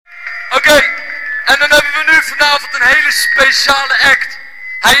Oké, en dan hebben we nu vanavond een hele speciale act.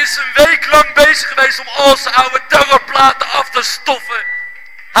 Hij is een week lang bezig geweest om al zijn oude terrorplaten af te stoffen.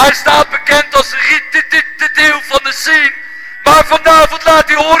 Hij staat bekend als de deel van de scene. Maar vanavond laat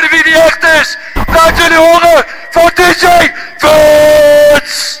hij horen wie die echt is. Laat jullie horen voor DJ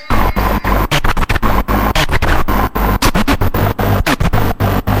Vince!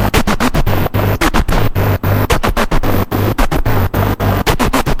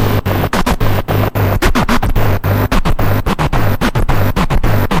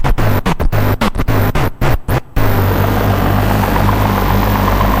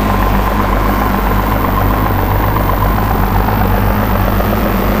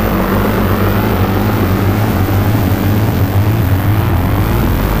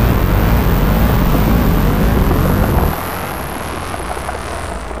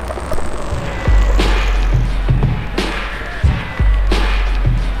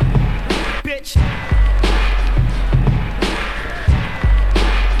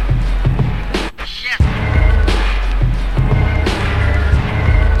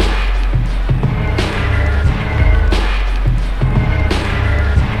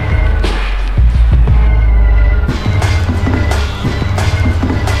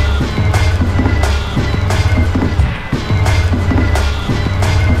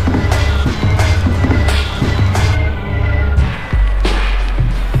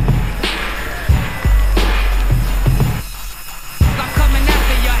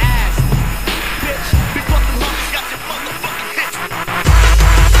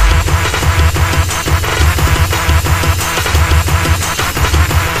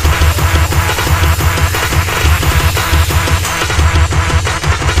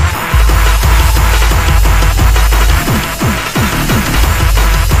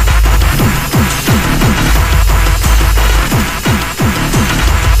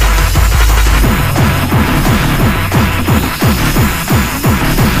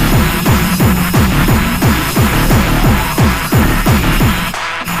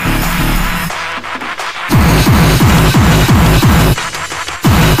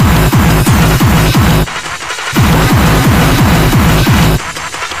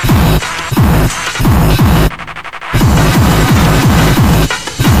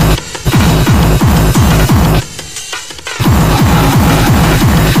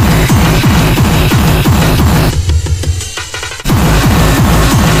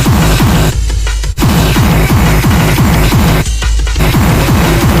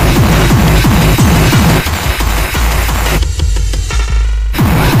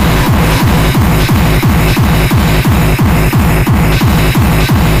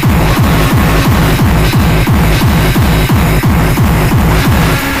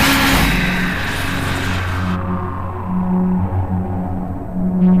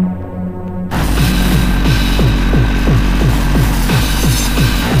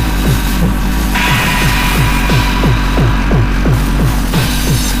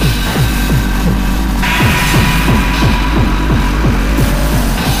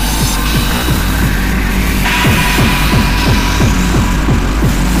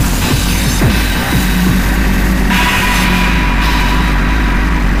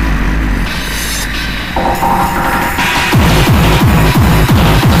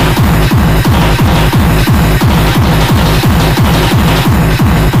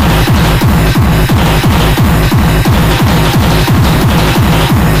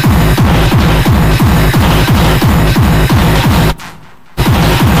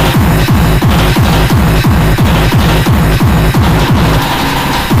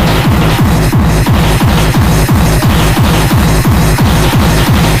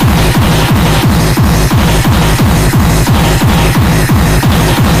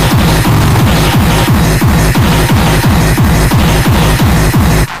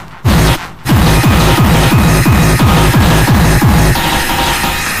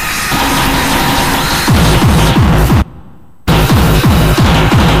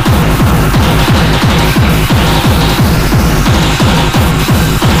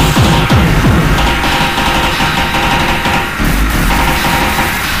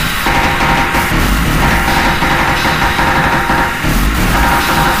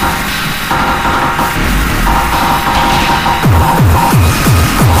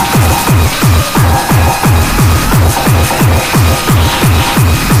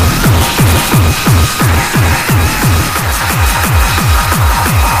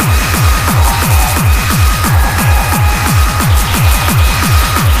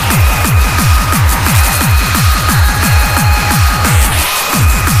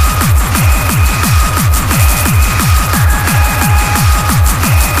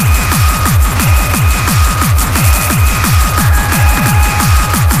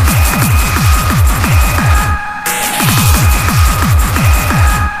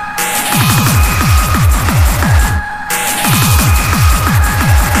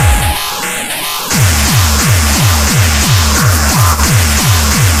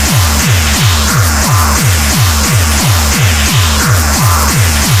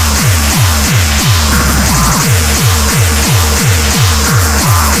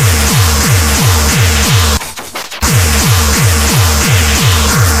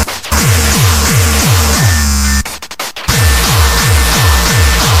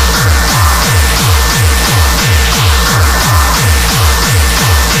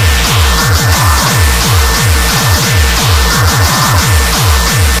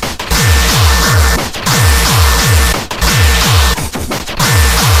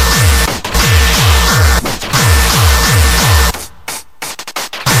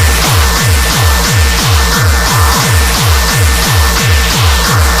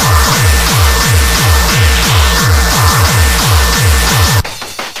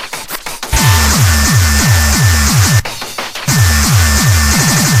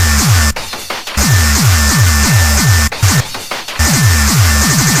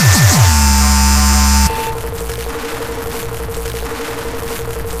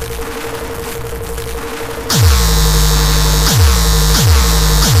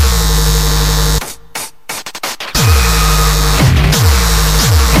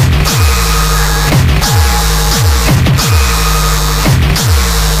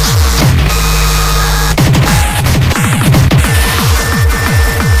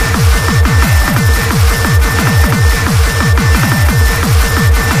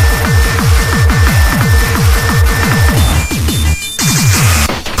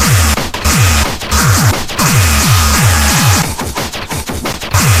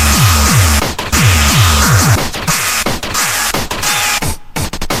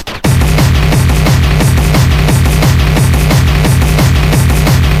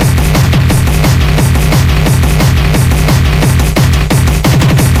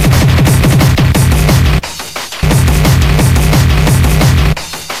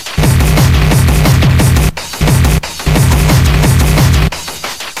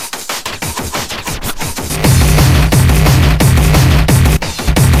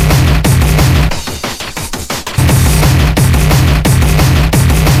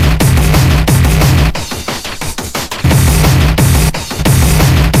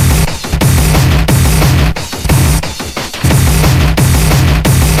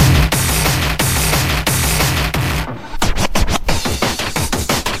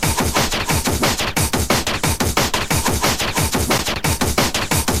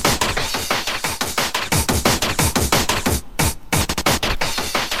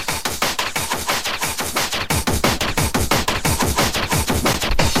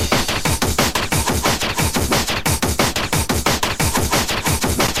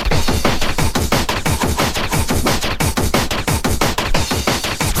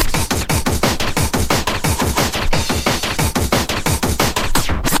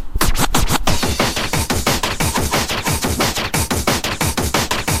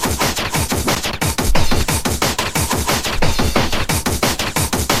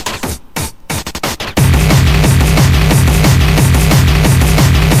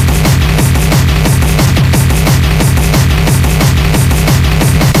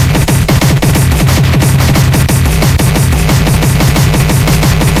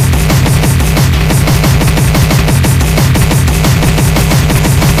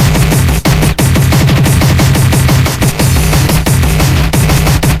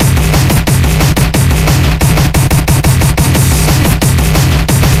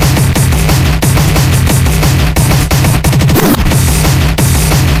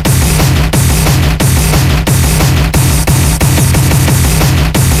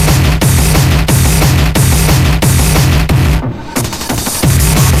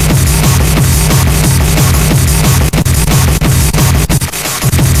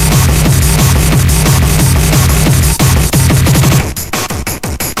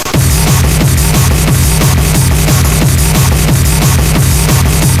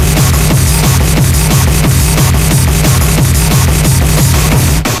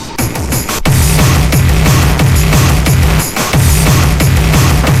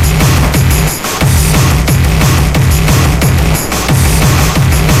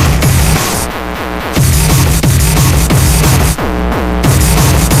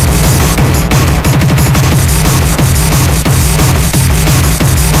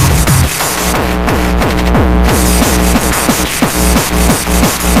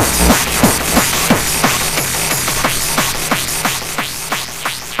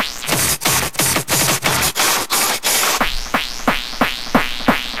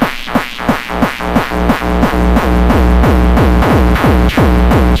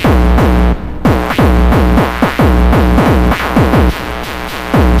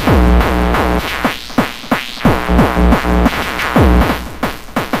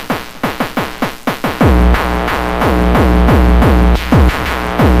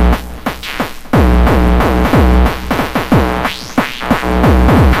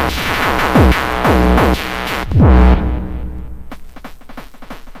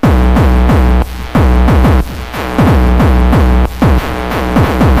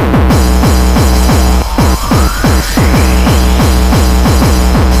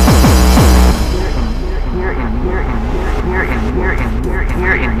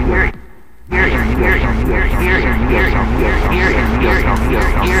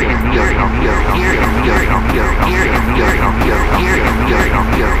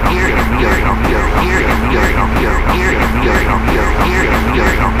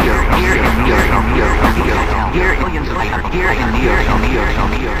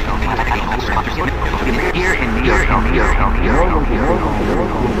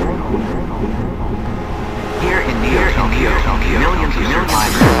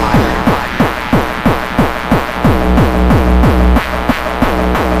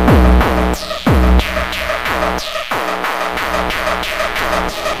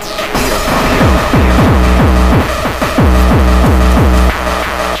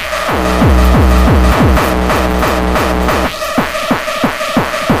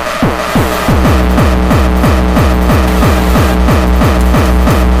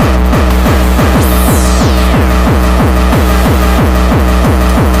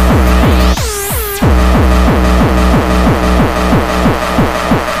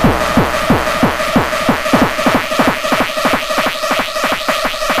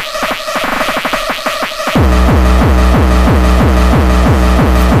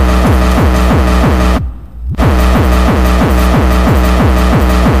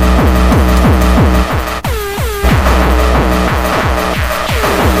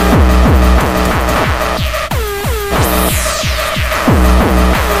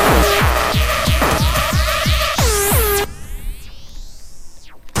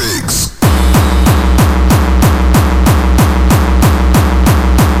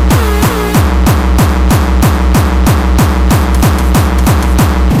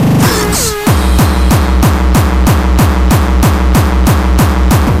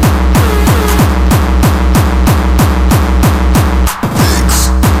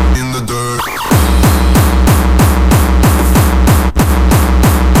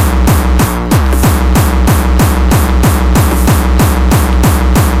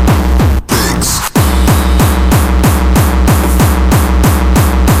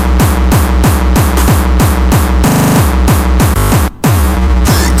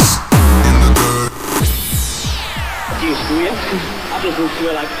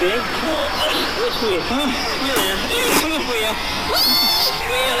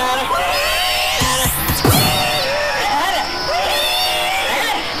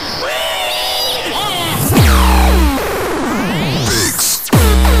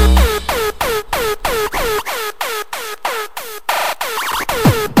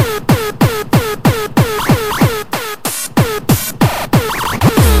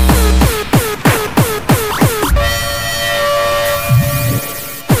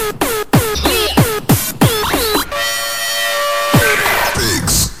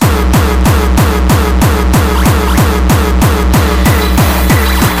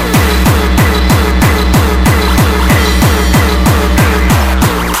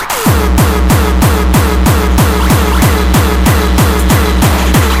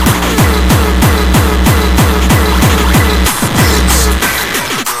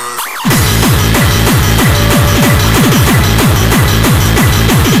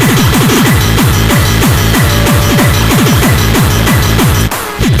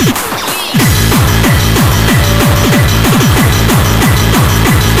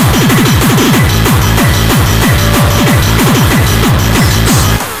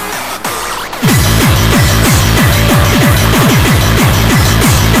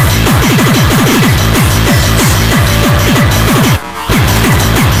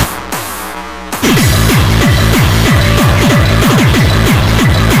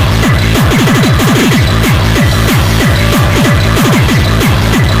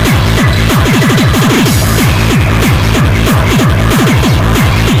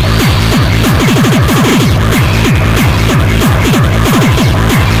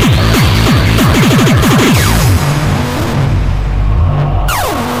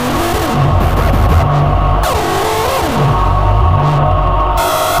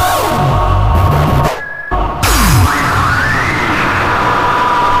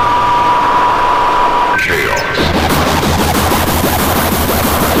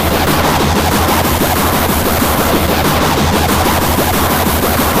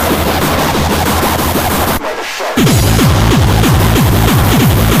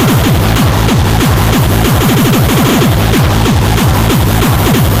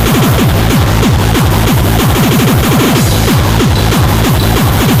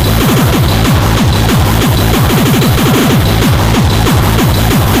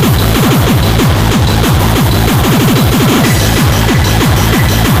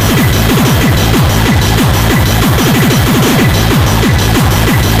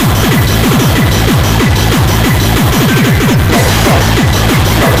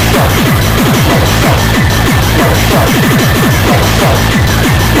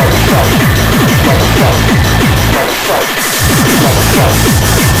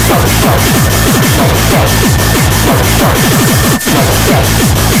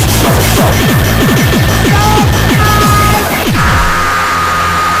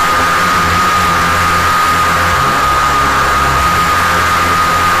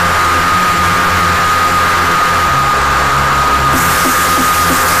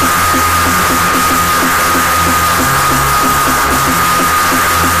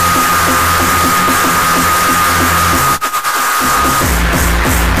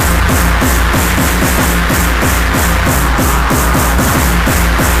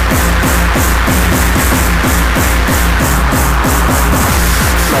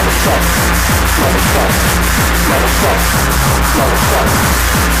 Motherfucker.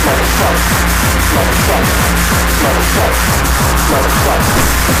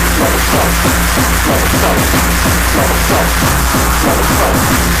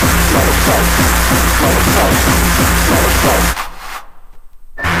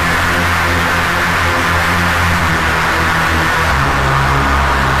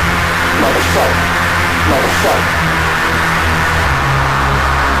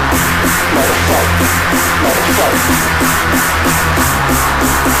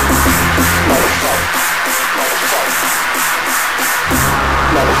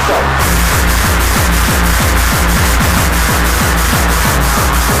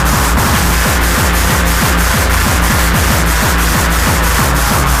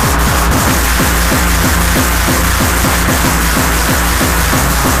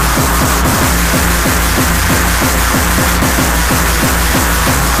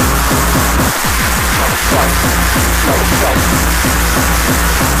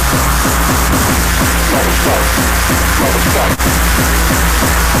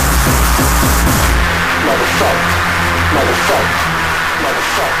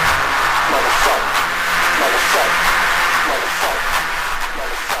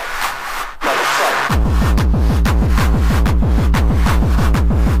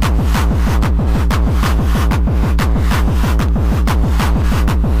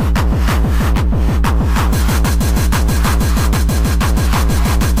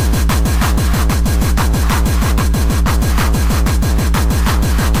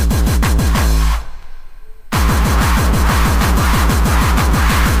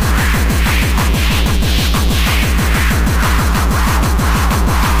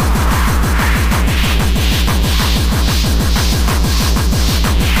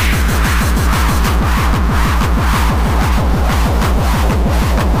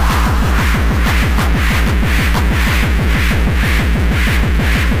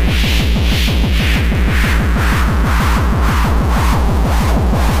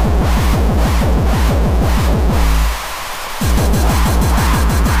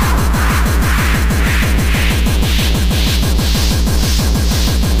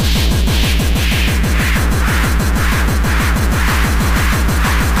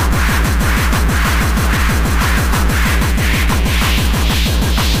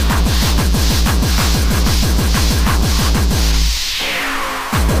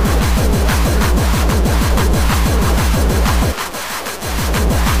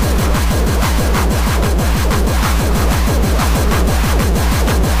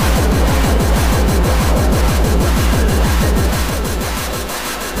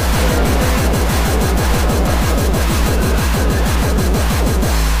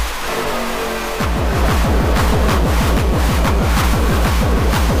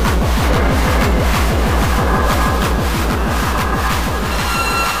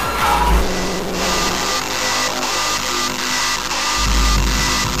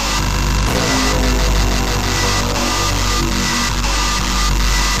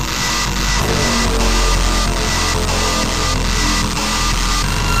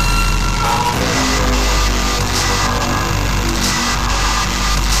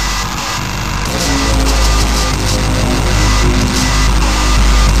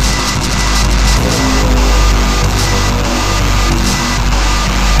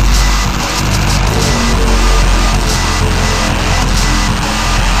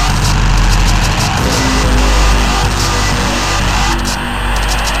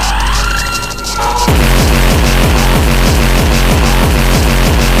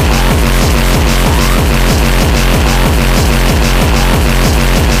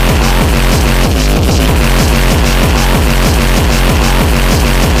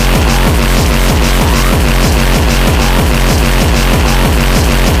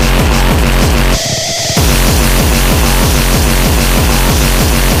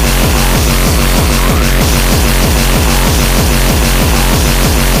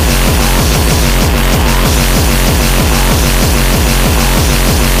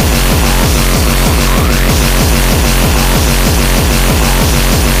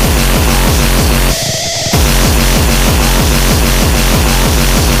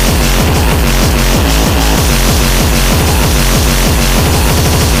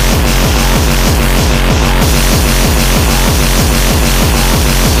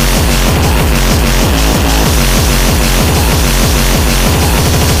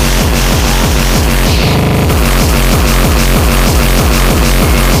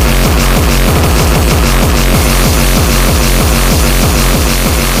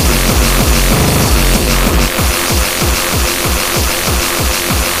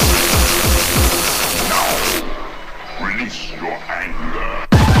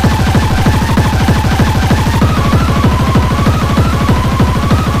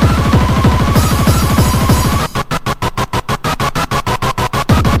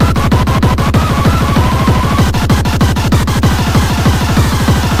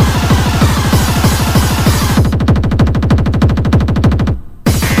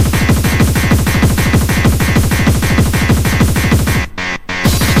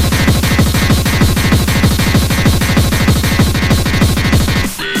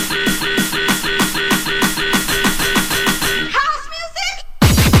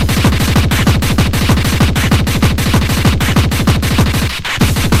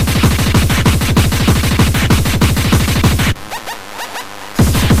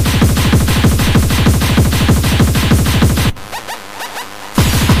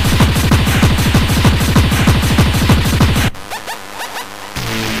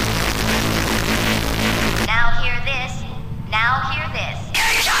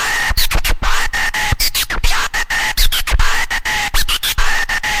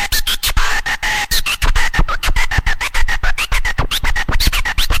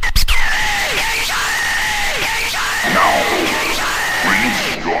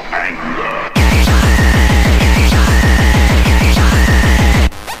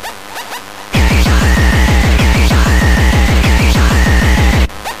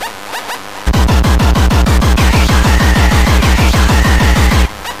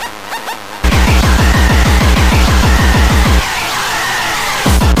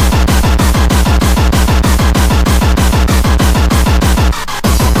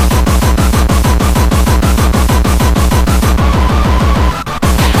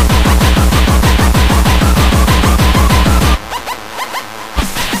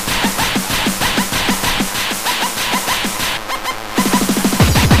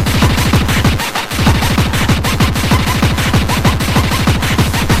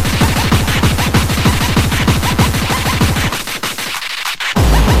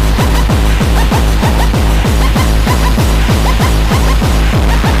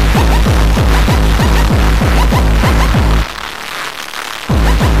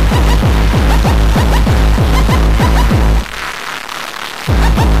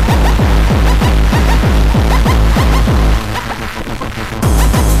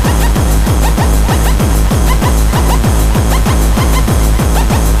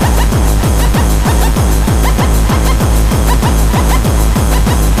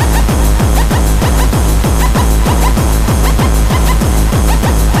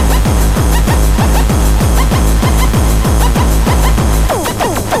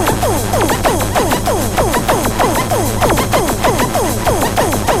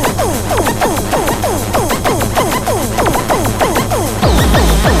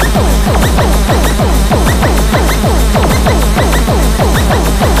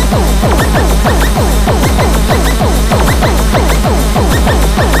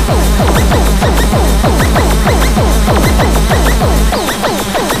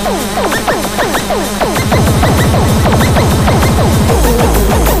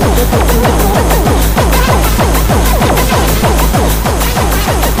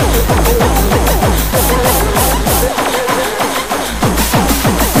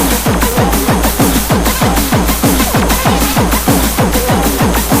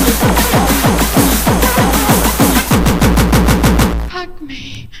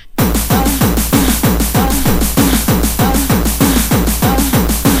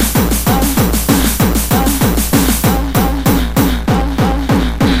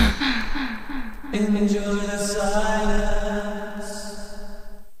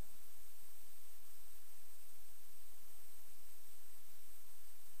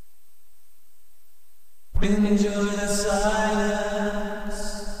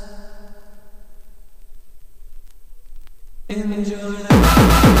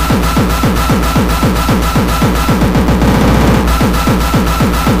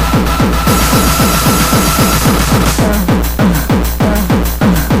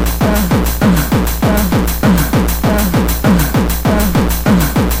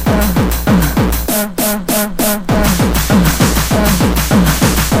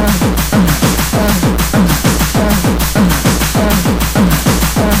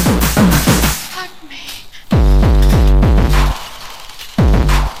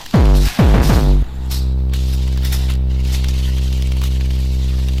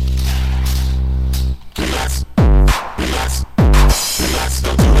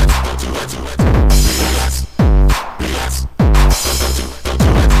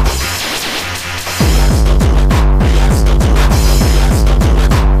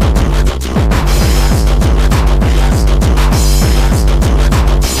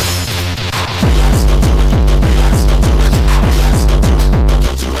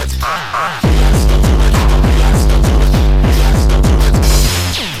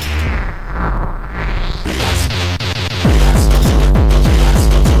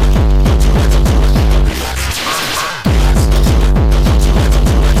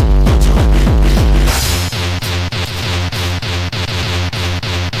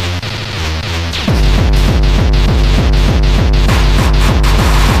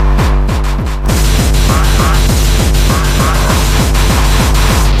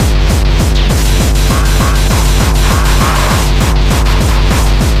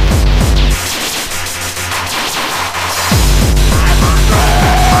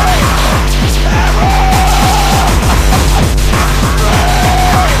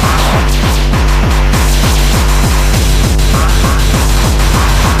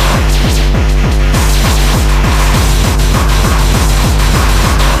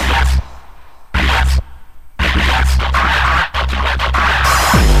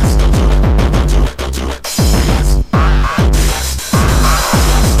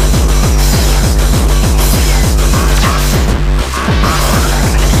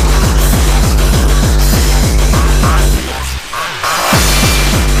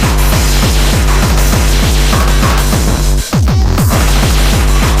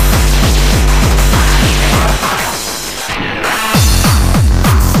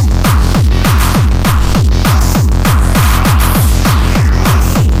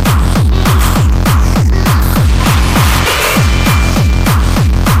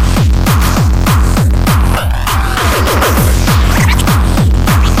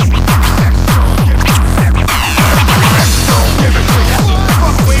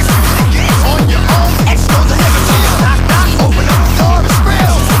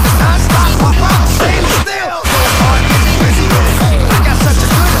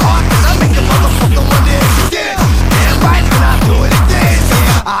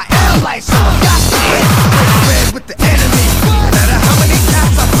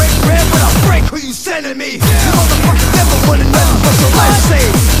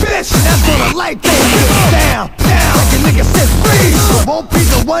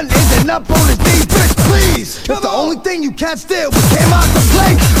 up on his knees, bitch, please. If the only thing you can't steal was came out to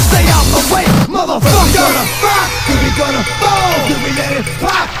play, stay out my way, motherfucker. Gonna rock, cause we gonna fall, cause we let it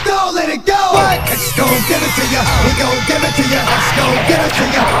pop, don't let it go. X gon' give it to ya, he gon' give it to ya. X gon' give it to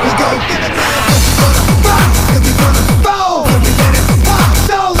ya, he gon' give it to ya. Gonna rock, cause we gonna fall, cause we let it pop,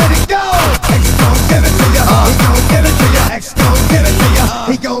 don't let it go. X gon' give it to ya, he gon' give it to ya. X gon' give it to ya,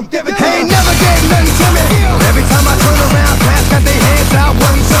 he gon' give it to ya. He ain't never gave nothing to me. Every time I turn around, past got their hands out,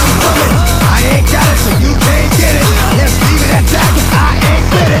 wanting something from it. I ain't got it, so you can't get it. Let's leave it at that, cause I ain't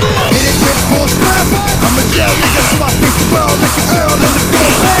with it. Hit it with full strength. I'm a jail nigga, so I beat the world like an earl in the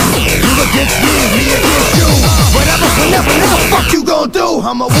big bang. You against me against you. Whatever, whenever, nigga, fuck you gon' do?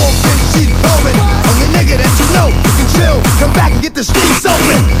 I'm a wolf in sheep clothing. I'm a nigga that you know, you can chill. Come back and get the streets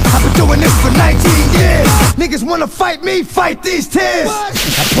open. I've been doing this for 19 years. Niggas wanna fight me, fight these tears.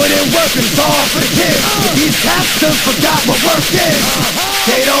 I put in work and it's all for the kids. But these cats done forgot what work is.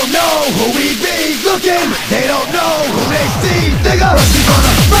 They don't know who we be looking. They don't know who they see, nigga. We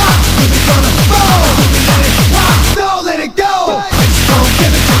gonna rock, we gonna fall. We let it rock, don't let it go. X gon'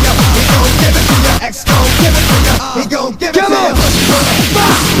 give it to ya, he gon' give it to ya. X gon' give it to ya, he gon' give it to ya. We gonna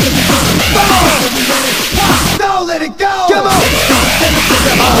rock, we gonna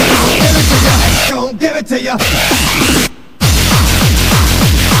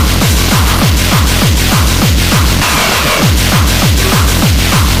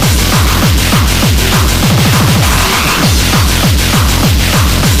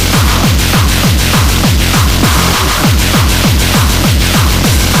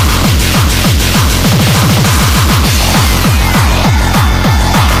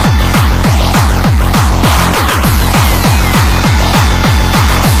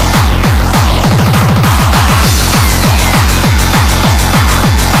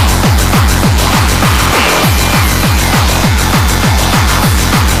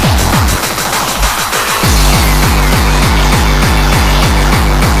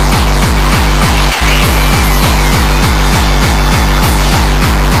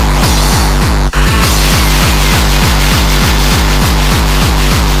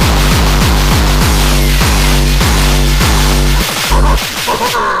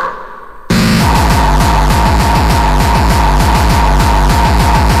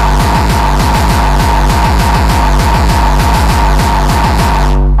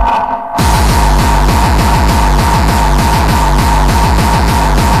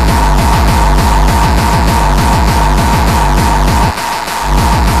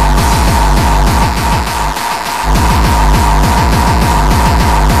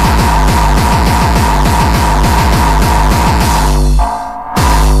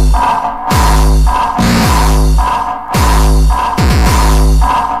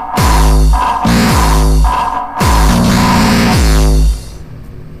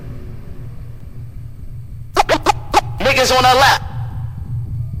Niggas on the left.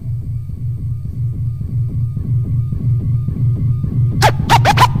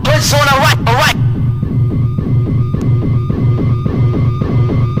 Hoods on the right, alright.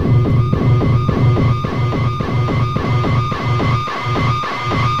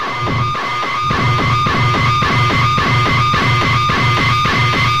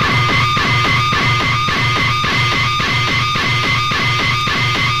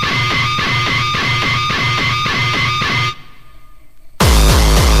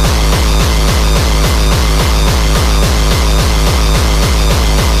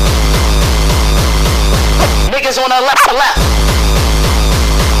 Niggas on the left, left.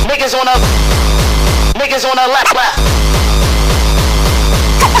 Niggas on the left, left.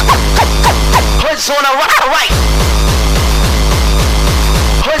 Hoods on the right, right.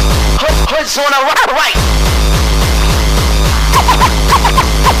 Hoods on the right, right.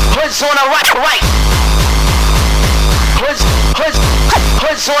 Hoods on the right, right.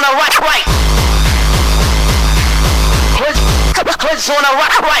 Hoods on the right, right. Hoods on the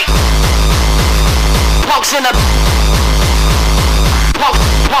right, right. Punks in the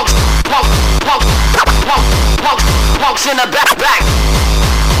punks in the back.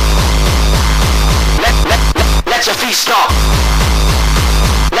 Let your feet stomp.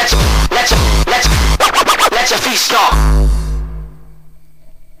 Let your feet stomp.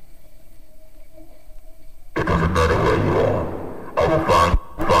 It doesn't matter where you are. I will find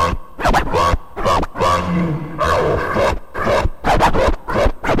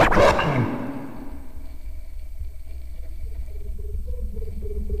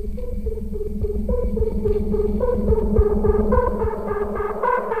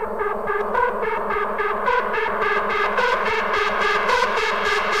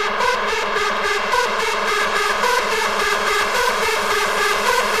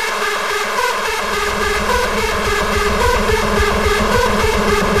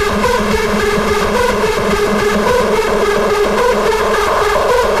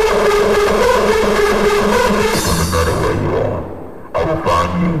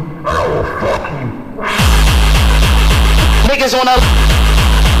you, and I will fuck you. Niggas on the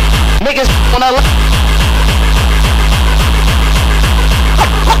left.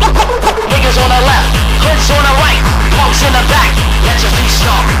 Niggas on the left. Hoods on the right. Punks in the back. Let your feet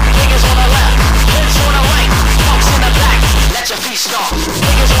stomp. Niggas on the left. Hoods on the right. Punks in the back. Let your feet stomp.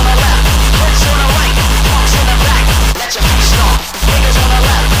 Niggas on the left. Hoods on the right. Punks in the back. Let your feet stomp. Niggas on the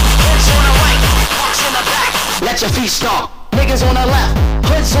left. Hoods on the right. Punks in the back. Let your feet stomp. Niggas on the left.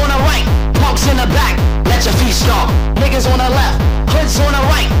 Hoods on the right. Punks in the back. Let your feet stomp. Niggas on the left. Hoods on the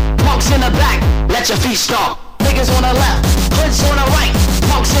right. Punks in the back. Let your feet stomp. Niggas on the left. Hoods on the right.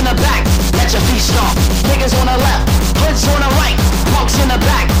 Punks in the back. Let your feet stomp. Niggas on the left. Hoods on the right. Punks in the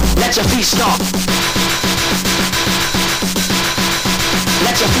back. Let your feet stomp.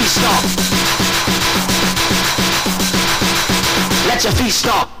 Let your feet stomp. Let your feet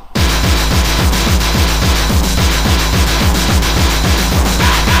stomp.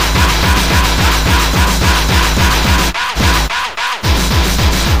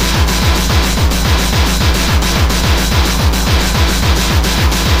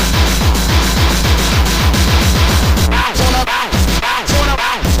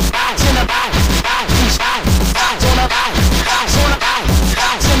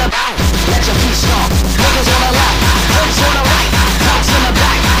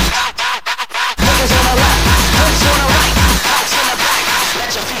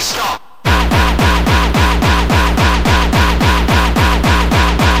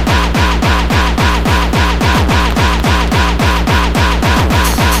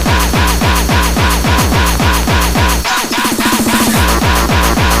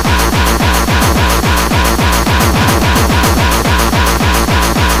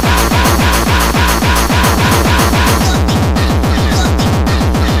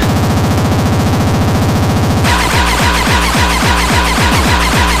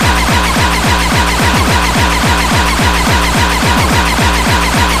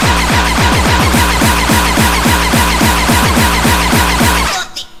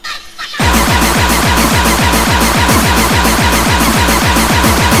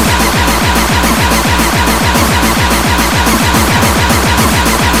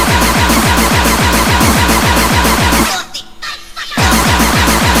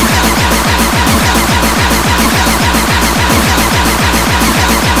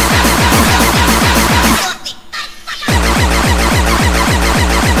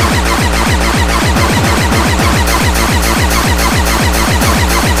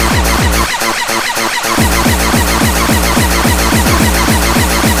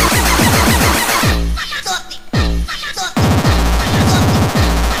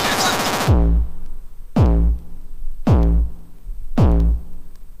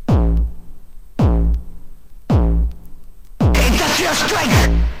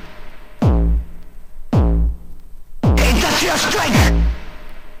 strength. Industrial strength.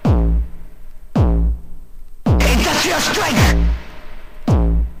 Industrial strength.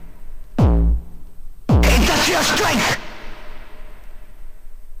 Industrial strength.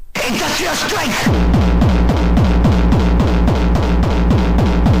 Industrial strength.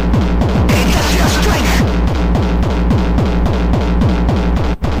 Industrial strength.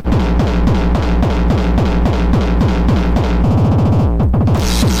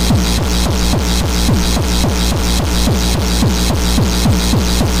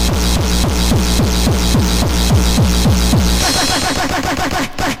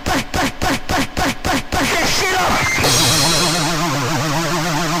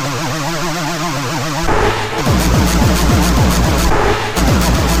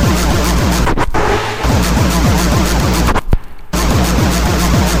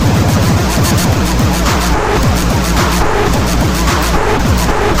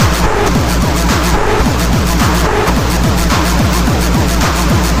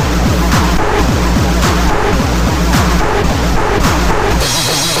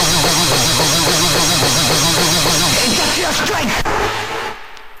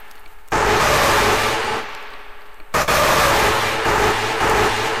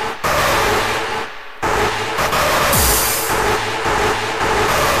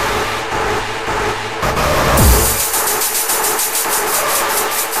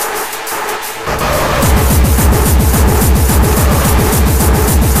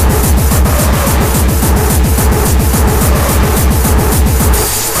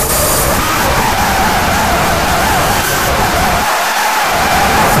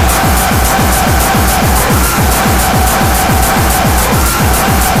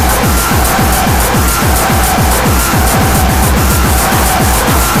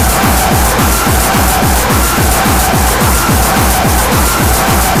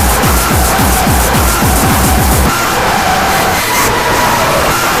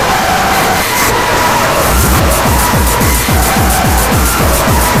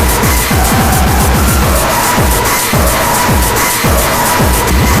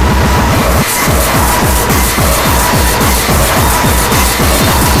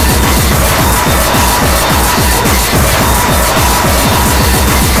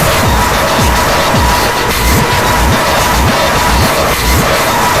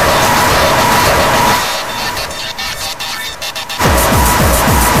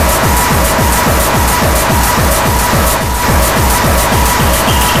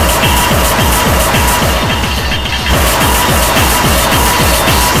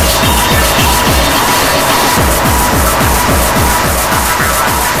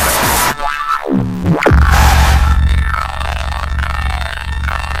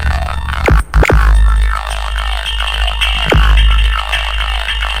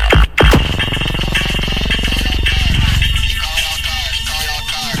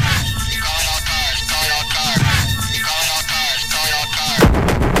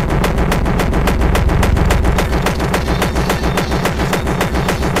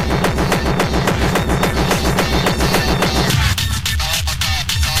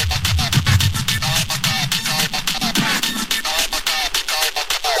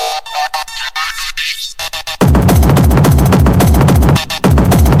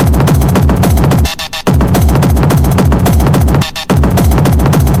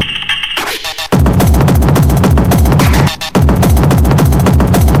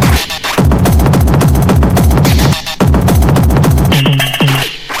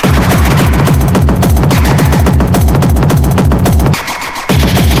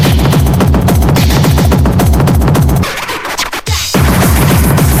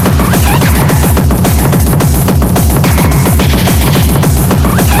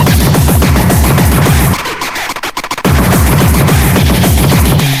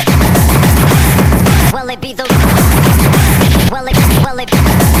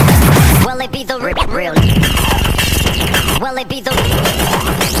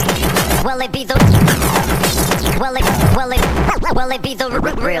 Will it be the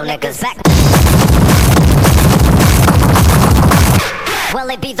real niggas that? Will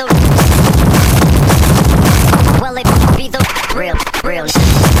it be the? Will it be the real?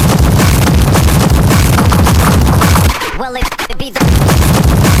 Will it be the? Will it be the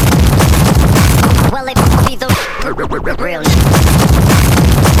real?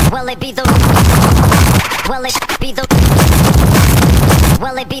 Will it be the? Will it be the?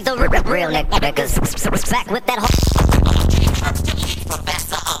 Will it be the real niggas back with that whole?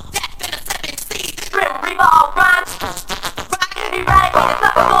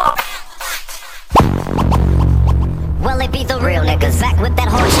 Will it be the real niggas back with with that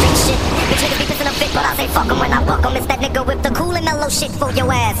hard street shit. Bitch niggas be pissing a fit, but I say fuck 'em when I buck 'em. It's that nigga with the cool and mellow shit for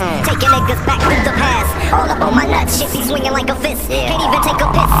your ass. Taking niggas back through the past. All up on my nuts, shit be swinging like a fist. Can't even take a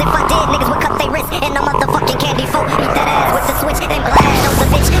piss. If I did, niggas would cut their wrist. And a motherfucking candy folk beat that ass with the switch. And glad on the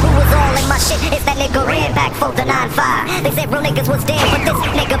bitch who was all in my shit. It's that nigga ran back for the 9-5. They said real niggas was dead, but this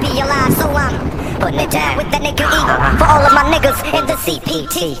nigga be alive. So I'm putting it down with that nigga E for all of my niggas in the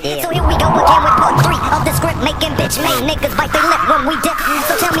CPT. So here we go again with part 3 of the script, making bitch made niggas bite their lip when we dip.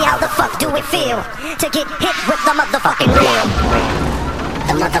 So tell me how the fuck do it feel to get hit with the motherfucking real?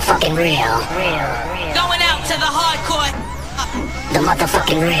 The motherfucking real. Going out to the hardcore. The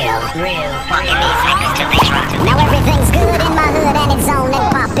motherfucking real. Fucking these niggas till they drop. Now everything's good in my hood and it's on and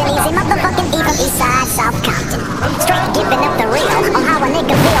poppin'. Easy motherfucking E from East Side, South Compton. Straight giving up the real on how a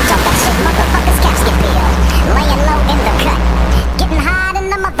nigga feels. Jump that shit, motherfuckers caps get peeled. Laying low in the cut. Getting hot in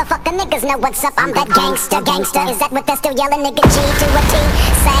the motherfucker, niggas know what's up. I'm that gangster. Is that what they're still yelling? Nigga G to a T,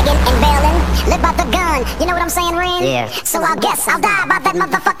 sagging and bailing. Live by the gun, you know what I'm saying, Ren? Yeah. So I guess I'll die by that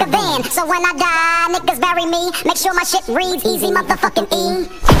motherfucker then. So when I die, niggas bury me. Make sure my shit reads easy motherfucking E.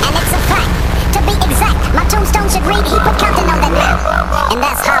 And it's a fact, to be exact, my tombstone should read he put Compton on the map. And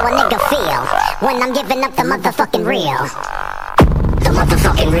that's how a nigga feel when I'm giving up the motherfucking real. The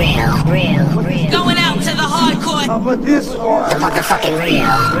motherfucking real. Going out to the hardcore. How about this one? The motherfucking real.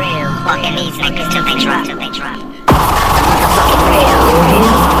 Fucking these niggas till they drop. The motherfucking real.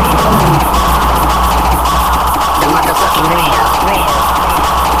 The motherfucking real.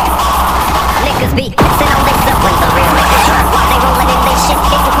 Niggas be pissing on themselves when the real niggas drop. While they rolling in they shit,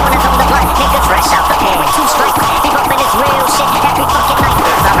 hitting corners on the block. Niggas fresh out the pen with 2 strikes. Be bumping this real shit every fucking night.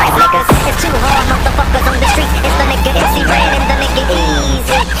 It's alright, niggas. It's too hard, motherfuckers on the street. It's the nigga MC Ren and the nigga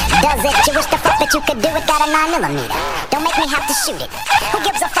Easy. Does it? You wish the fuck that you could do it? Got a 9mm. Don't make me have to shoot it. Who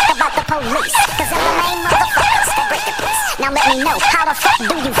gives a fuck about the police? Cause I'm the main motherfuckers that break the peace. Now let me know, how the fuck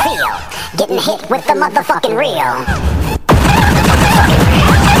do you feel getting hit with the motherfucking real? The motherfucking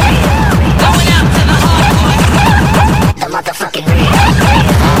real. Going out to the hardcore. The motherfucking real.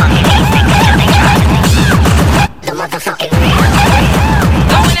 The motherfucking real.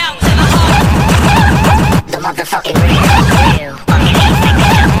 Going out to the hardcore. The motherfucking real.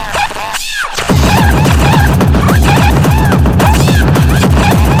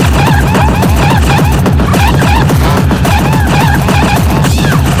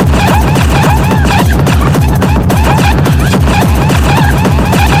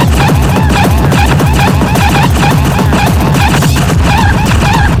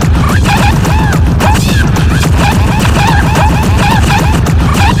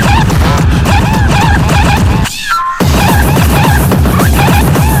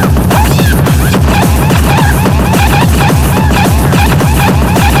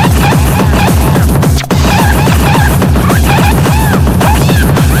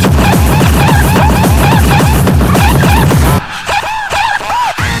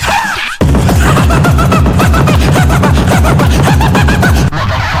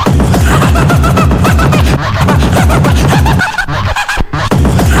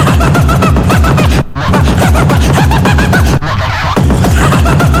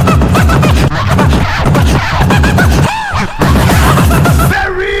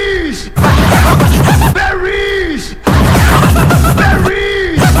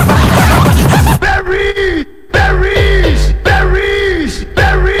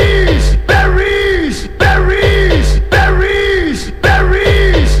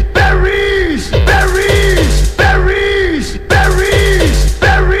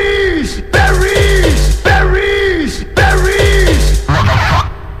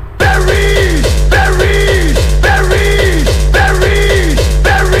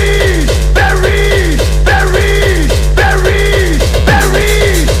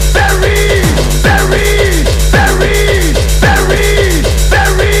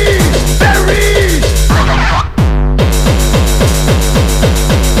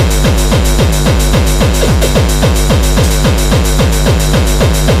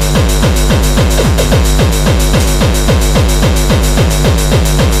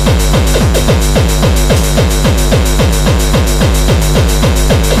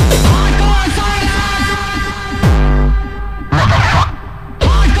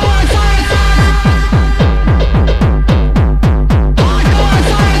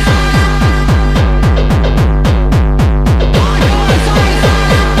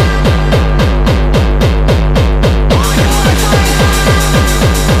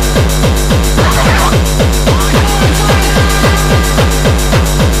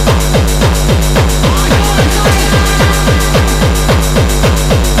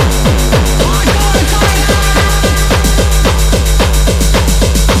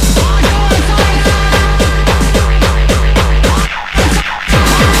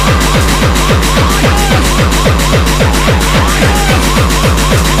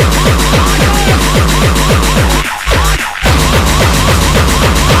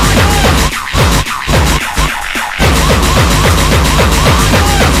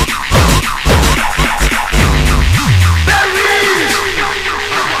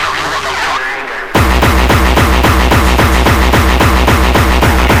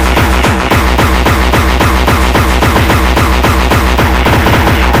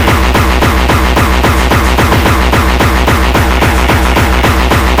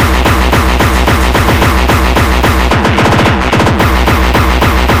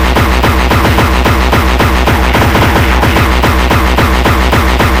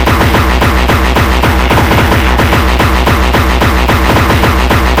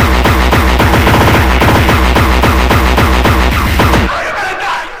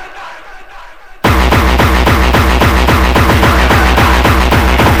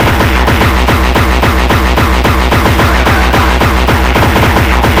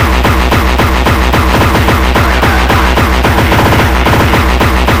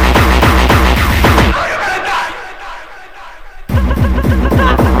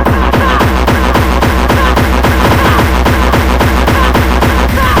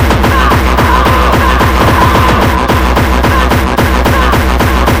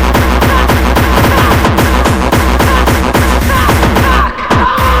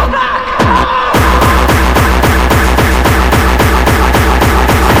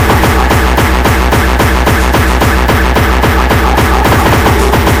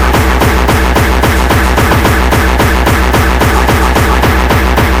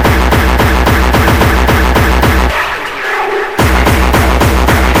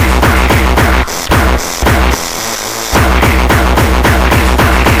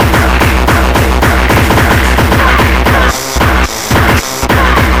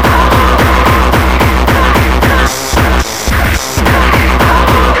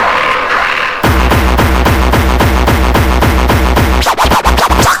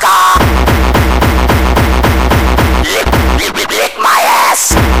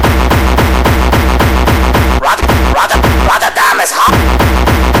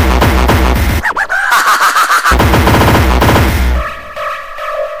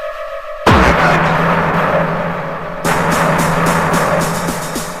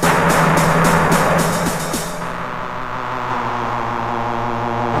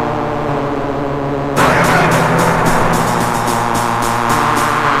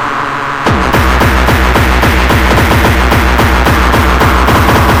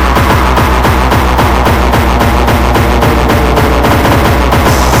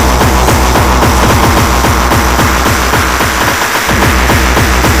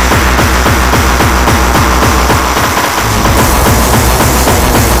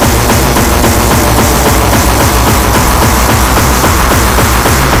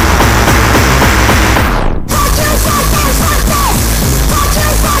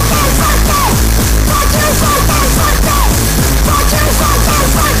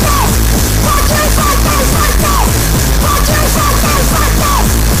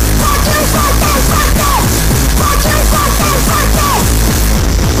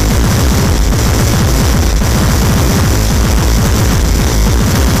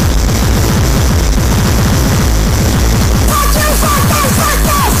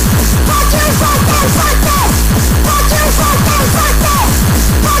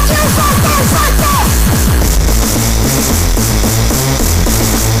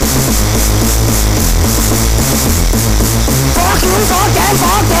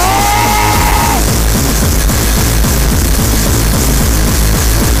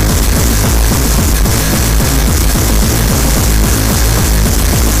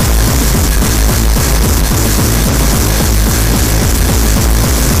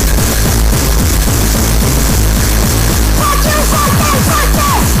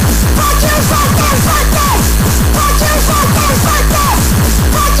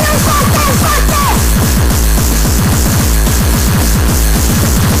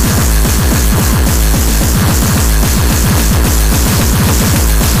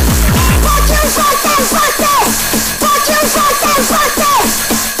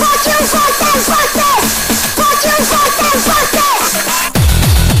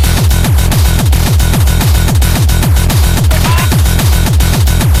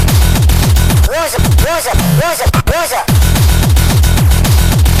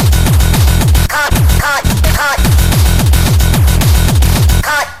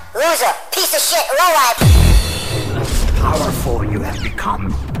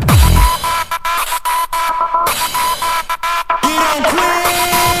 Die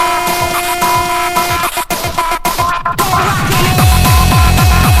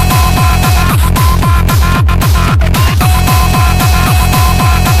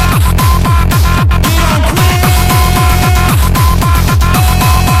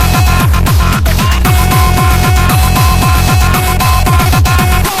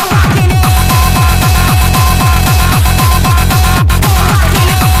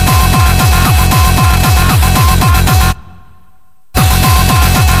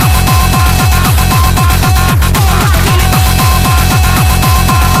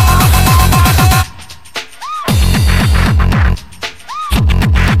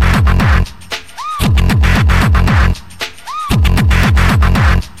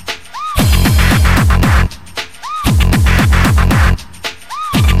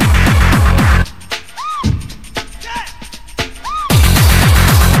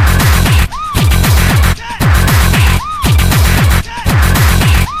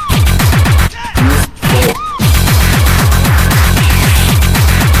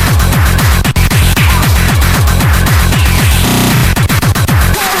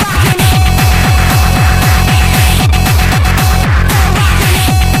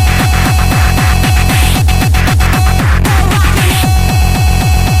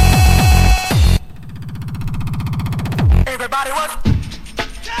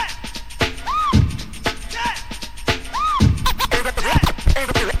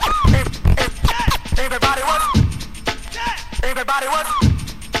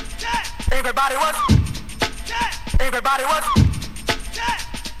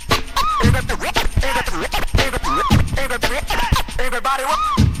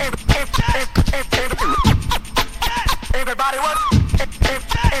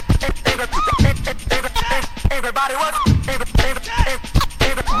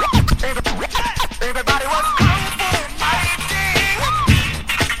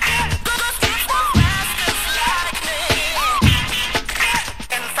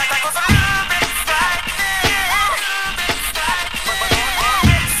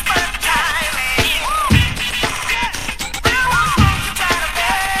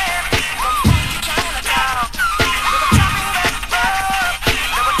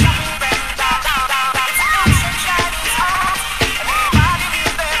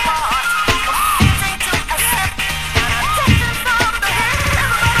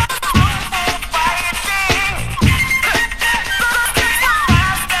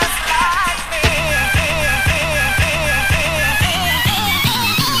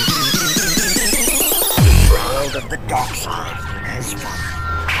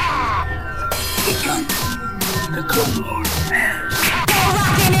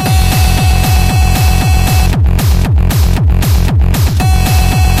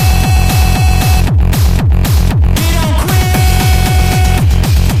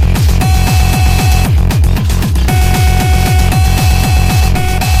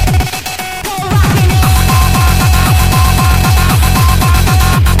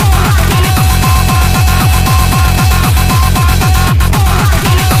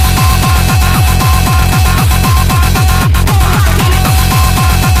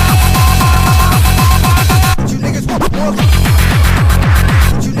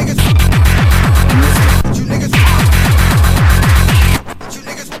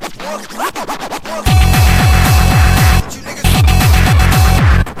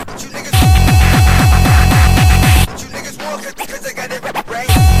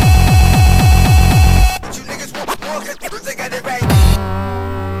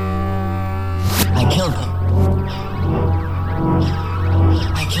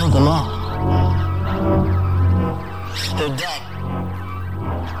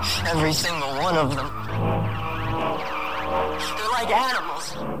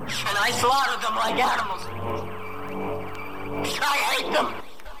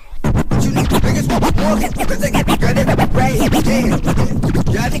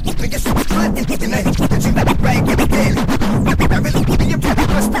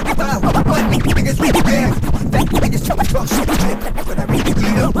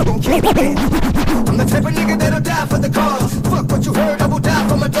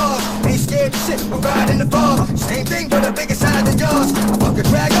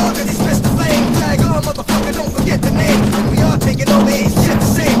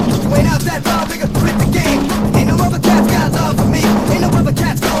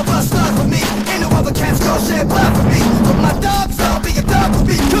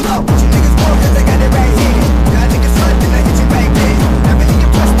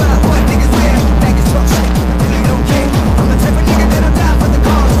for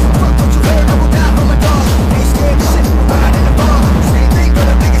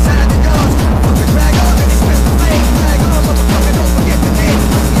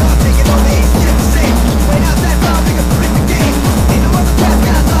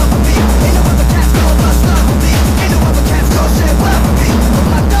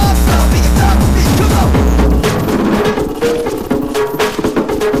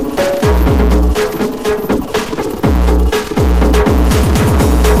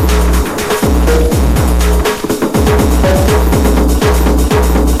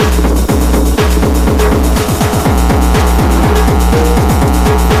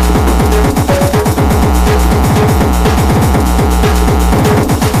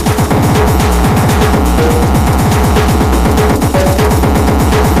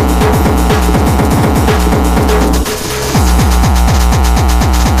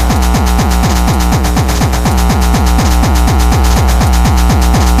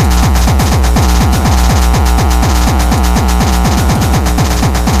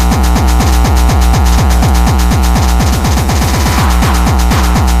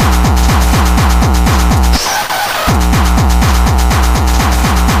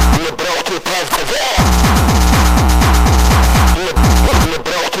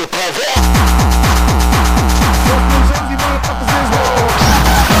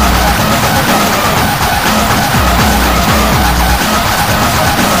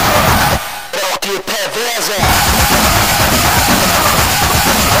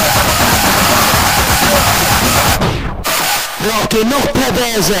Brauchst du noch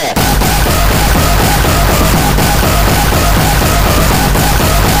Perverse?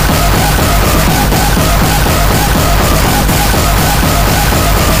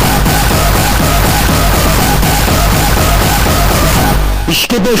 Ich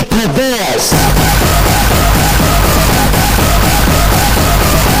gebe euch pervers.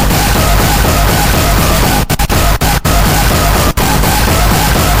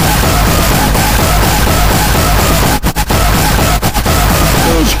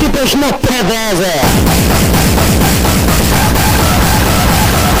 Ich gebe euch noch perverse.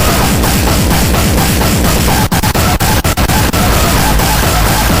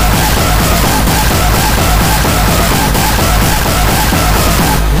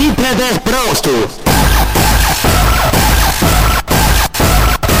 Wie pervers brauchst du?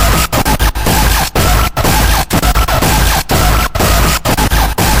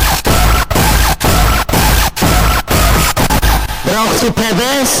 Brauchst du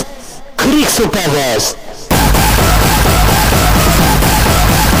pervers? Kriegst du pervers?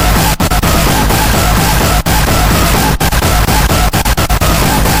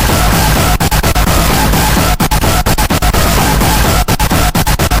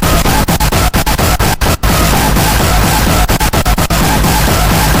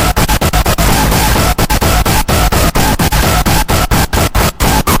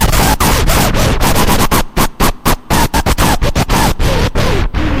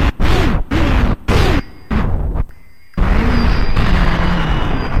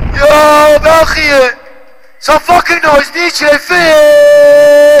 België! Zo'n fucking noise DJ Phil!